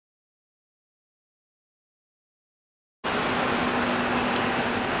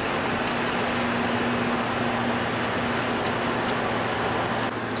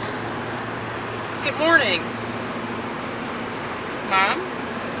Good morning. Mom?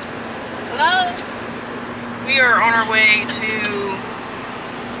 Hello? We are on our way to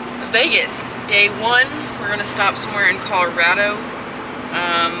Vegas. Day 1. We're going to stop somewhere in Colorado.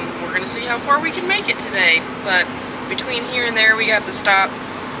 We're going to see how far we can make it today. But between here and there, we have to stop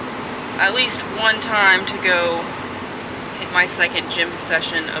at least one time to go hit my second gym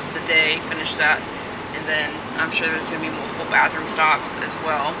session of the day, finish that, and then I'm sure there's going to be multiple bathroom stops as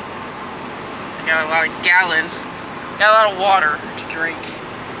well. I got a lot of gallons, got a lot of water to drink.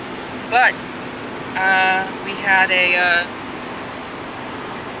 But we had a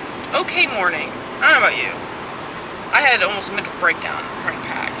okay morning. I don't know about you. I had almost a mental breakdown trying to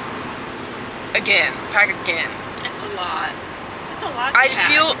pack. Pack again. It's a lot. It's a lot. I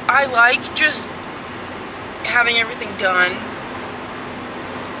feel I like just having everything done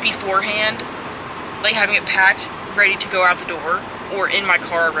beforehand, like having it packed, ready to go out the door, or in my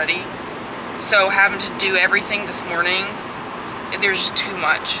car already. So having to do everything this morning, there's just too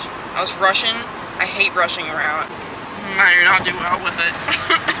much. I was rushing. I hate rushing around. I do not do well with it.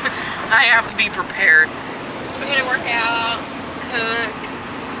 I have to be prepared. We're gonna work out, cook,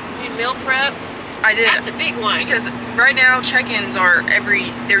 meal prep. I did. That's a big one. Because right now check-ins are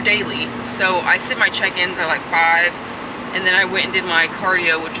they're daily. So I sit my check-ins at like 5, and then I went and did my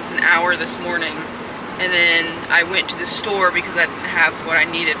cardio, which was an hour this morning. And then I went to the store because I didn't have what I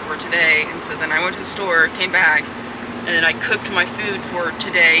needed for today. And so then I went to the store, came back, and then I cooked my food for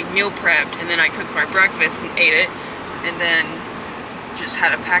today, meal prepped, and then I cooked my breakfast and ate it, and then just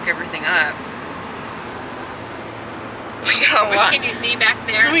had to pack everything up. We got a lot. Can you see back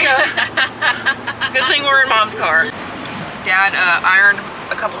there? We got. Good thing we're in Mom's car. Dad ironed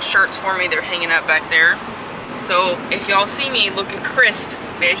a couple shirts for me. They're hanging up back there. So if y'all see me looking crisp,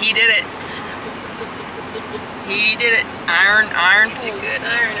 he did it. He did it. Iron. He's a good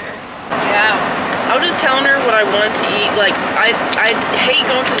ironer. Yeah. I was just telling her what I wanted to eat. Like I hate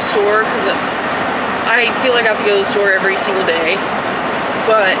going to the store because I feel like I have to go to the store every single day.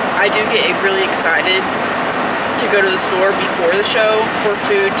 But I do get really excited to go to the store before the show for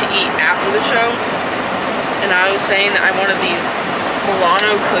food to eat after the show. And I was saying that I wanted these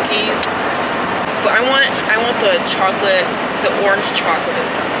Milano cookies, but I want the chocolate, the orange chocolate.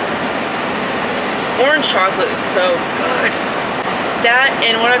 Orange chocolate is so good. That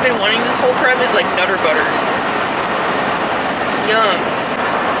and what I've been wanting this whole prep is like Nutter Butters. Yum.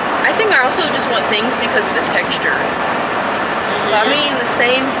 I think I also just want things because of the texture. I mean, the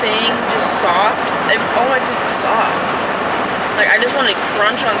same thing, just soft. All my food's soft. Like, I just want to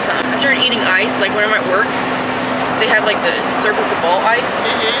crunch on something. I started eating ice, like when I'm at work. They have like the circle with the ball ice.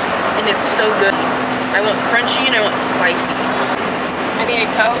 And it's so good. I want crunchy and I want spicy. I need a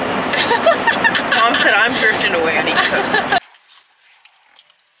Coke. Mom said I'm drifting away. I need Coke.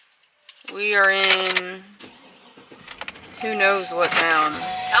 We are in who knows what town.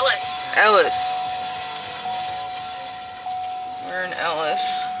 Ellis. We're in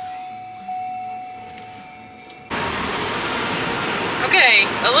Ellis. Okay,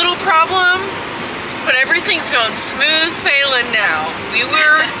 a little problem, but everything's going smooth sailing now. We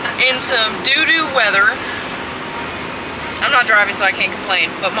were in some doo-doo weather. I'm not driving, so I can't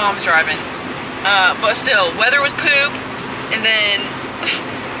complain, but Mom's driving. But still, weather was poop, and then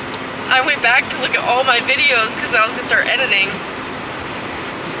I went back to look at all my videos because I was gonna start editing.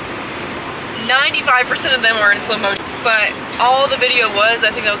 95% of them are in slow motion, but all the video was, I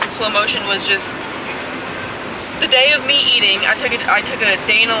think that was in slow motion, was just the day of me eating. I took a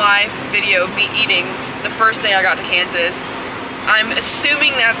day in a life video of me eating the first day I got to Kansas. I'm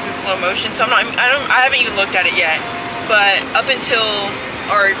assuming that's in slow motion, so I haven't even looked at it yet. But up until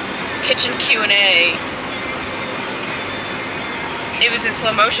our kitchen Q&A, it was in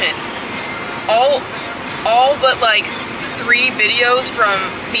slow motion. All but like 3 videos from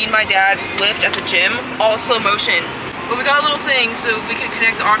me and my dad's lift at the gym, all slow motion. But we got a little thing so we could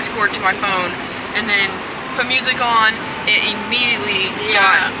connect the aux cord to my phone and then put music on. It immediately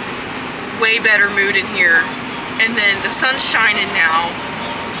got way better mood in here. And then the sun's shining now.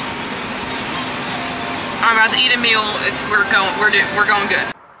 I'm about to eat a meal. We're going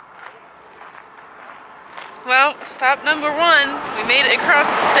good. Well, stop number 1. We made it across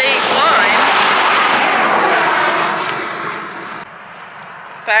the state line.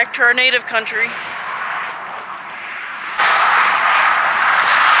 Back to our native country.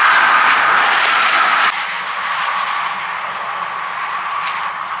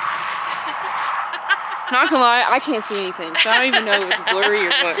 Not gonna lie, I can't see anything, so I don't even know if it's blurry or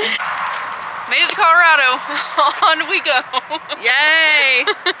what. Made it to Colorado. On we go. Yay!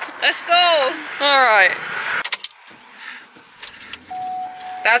 Let's go. All right.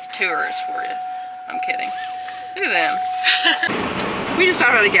 That's tourists for you. I'm kidding. Look at them. We just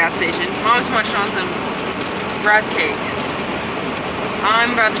stopped at a gas station. Mom's munching on some rice cakes.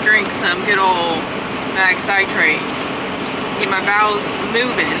 I'm about to drink some good old mag citrate to get my bowels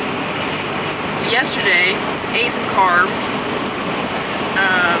moving. Yesterday, ate some carbs.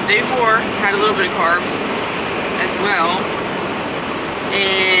 Day before, had a little bit of carbs as well.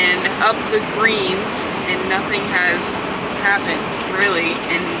 And up the greens, and nothing has happened, really.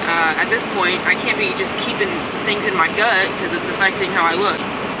 And at this point, I can't be just keeping things in my gut because it's affecting how I look.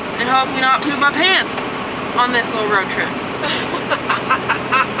 And hopefully not poop my pants on this little road trip.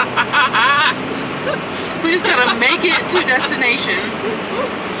 We just gotta make it to destination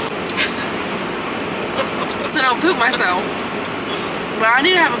so I don't poop myself. But I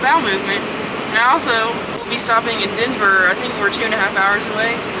need to have a bowel movement. And I also will be stopping in Denver. I think we're 2.5 hours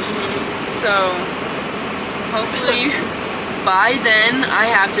away. So hopefully by then I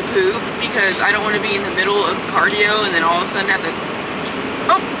have to poop because I don't want to be in the middle of cardio and then all of a sudden have to...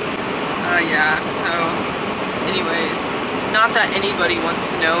 yeah, so anyways, not that anybody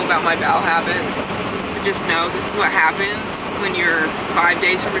wants to know about my bowel habits, but just know this is what happens when you're 5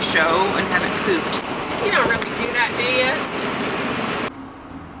 days from a show and haven't pooped. You don't really do that, do you?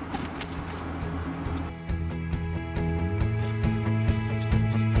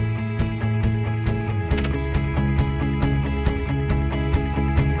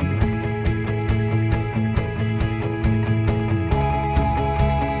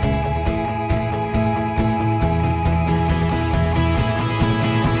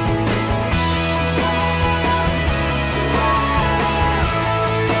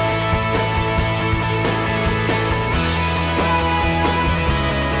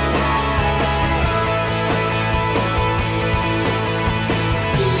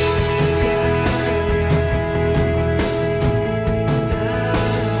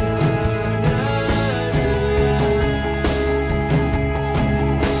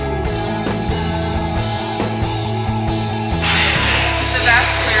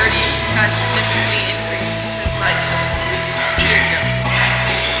 Has significantly increased since like 2 years ago.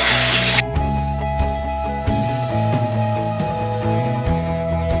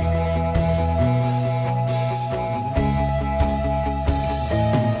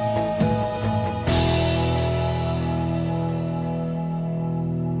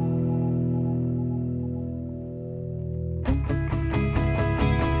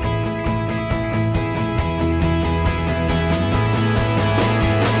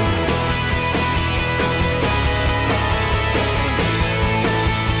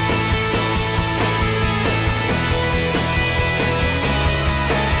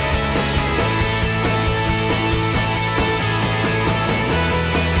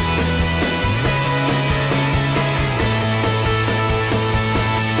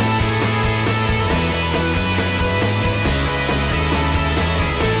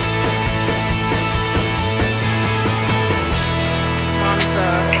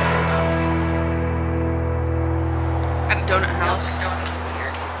 At a donut house. Donuts in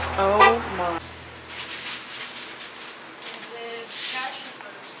here. Oh my. Is this cash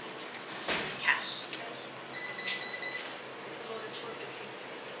or cash?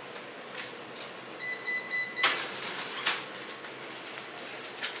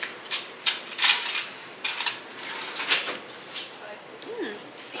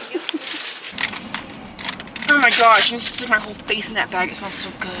 Oh my gosh, I just stick my whole face in that bag. It smells so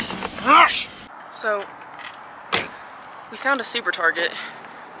good. Gosh. So, we found a super Target.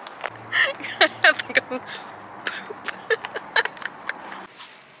 I have to go poop.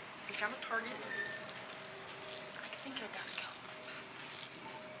 We found a Target. I think I gotta go.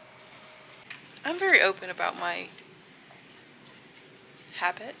 I'm very open about my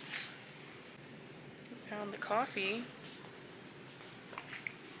habits. We found the coffee.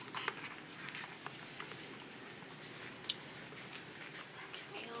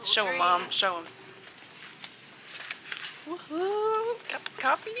 Show him, Mom. Show him. Woohoo! Got the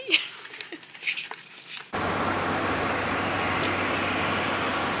coffee.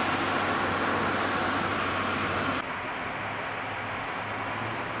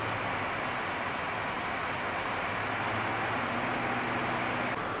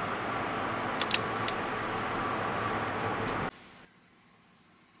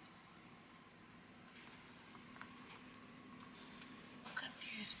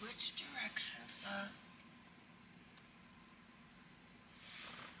 Which direction?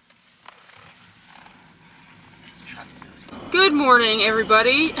 This truck goes well. Good morning,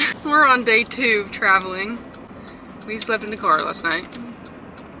 everybody. We're on day 2 of traveling. We slept in the car last night.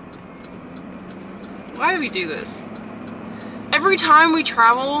 Why do we do this? Every time we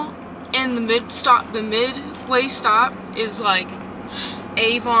travel, And the midway stop is like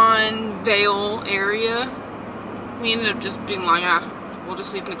Avon, Vale area. We ended up just being like, we'll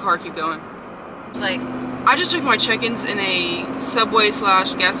just sleep in the car, keep going. It's like, I just took my check-ins in a Subway /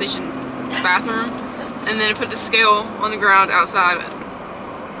 gas station bathroom, and then I put the scale on the ground outside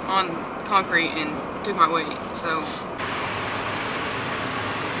on concrete and took my weight, so.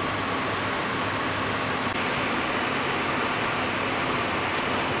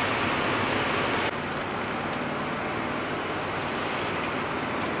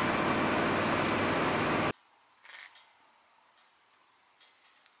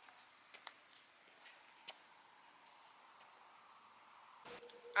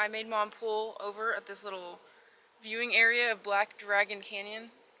 I made Mom pull over at this little viewing area of Black Dragon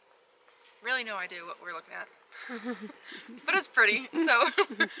Canyon. Really no idea what we're looking at. But it's pretty, so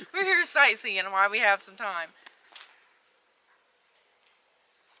we're here sightseeing while we have some time.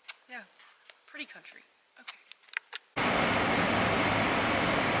 Yeah, pretty country. Okay.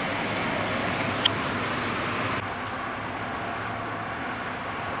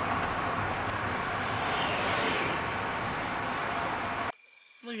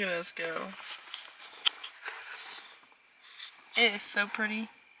 Look at us go. It is so pretty.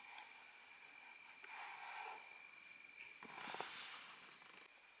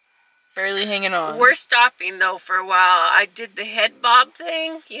 Barely hanging on. We're stopping though for a while. I did the head bob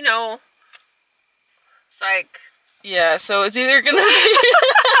thing, you know. It's like, yeah, so it's either gonna be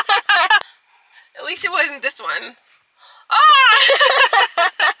at least it wasn't this one. Ah!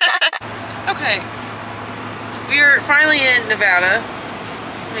 Okay. We are finally in Nevada.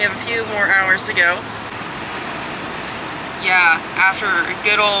 We have a few more hours to go. Yeah, after a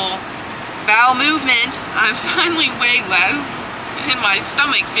good old bowel movement, I finally weigh less and my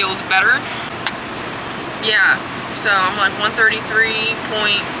stomach feels better. Yeah, so I'm like 133.6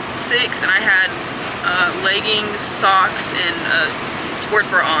 and I had leggings, socks, and a sports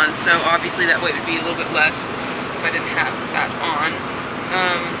bra on, so obviously that weight would be a little bit less if I didn't have that on.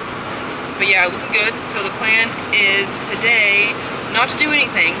 But yeah, looking good. So the plan is today not to do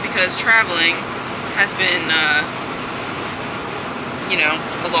anything because traveling has been, you know,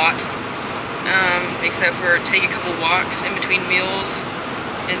 a lot. Except for take a couple walks in between meals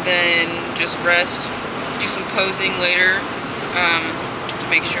and then just rest, do some posing later to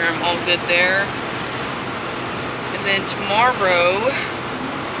make sure I'm all good there. And then tomorrow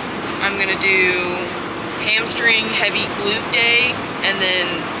I'm gonna do hamstring heavy glute day and then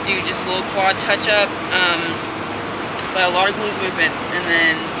do just a little quad touch-up, but a lot of glute movements, and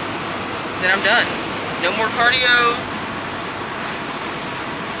then I'm done. No more cardio.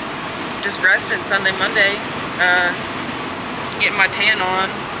 Just resting Sunday, Monday, getting my tan on,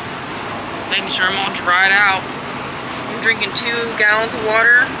 making sure I'm all dried out. I'm drinking 2 gallons of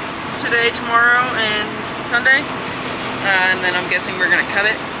water today, tomorrow, and Sunday, and then I'm guessing we're gonna cut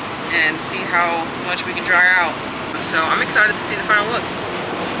it and see how much we can dry out. So I'm excited to see the final look.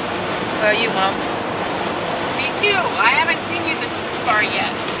 How about you, Mom? Me too. I haven't seen you this far yet.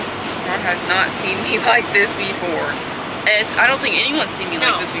 Mom has not seen me like this before. I don't think anyone's seen me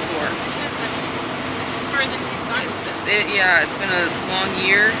like this before. This is the furthest you've gotten since. Yeah, it's been a long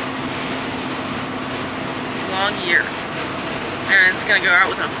year. Long year. And it's gonna go out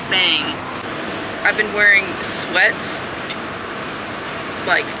with a bang. I've been wearing sweats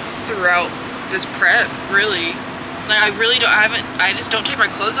like throughout this prep, really. Like I just don't take my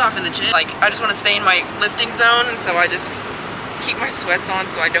clothes off in the gym. Like I just want to stay in my lifting zone, and so I just keep my sweats on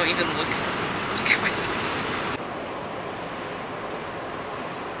so I don't even look at myself.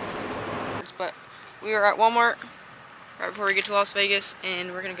 But we are at Walmart right before we get to Las Vegas,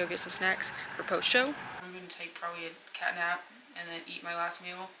 and we're gonna go get some snacks for post-show. I'm gonna take probably a cat nap and then eat my last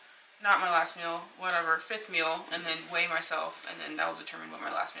meal. Not my last meal, whatever, 5th meal, and then weigh myself, and then that will determine what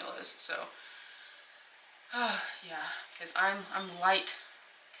my last meal is. So, yeah, because I'm light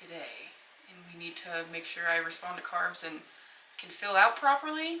today, and we need to make sure I respond to carbs and can fill out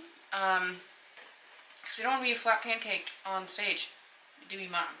properly. Because we don't want to be a flat pancake on stage. Do we,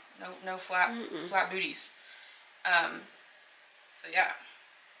 Mom? No flat booties. So yeah,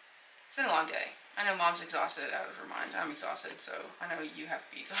 it's been a long day. I know Mom's exhausted out of her mind. I'm exhausted, so I know you have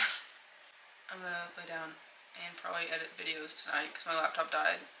to be exhausted. I'm gonna lay down and probably edit videos tonight because my laptop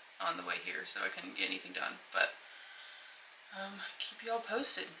died on the way here, so I couldn't get anything done. But keep you all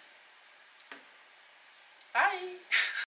posted. Bye.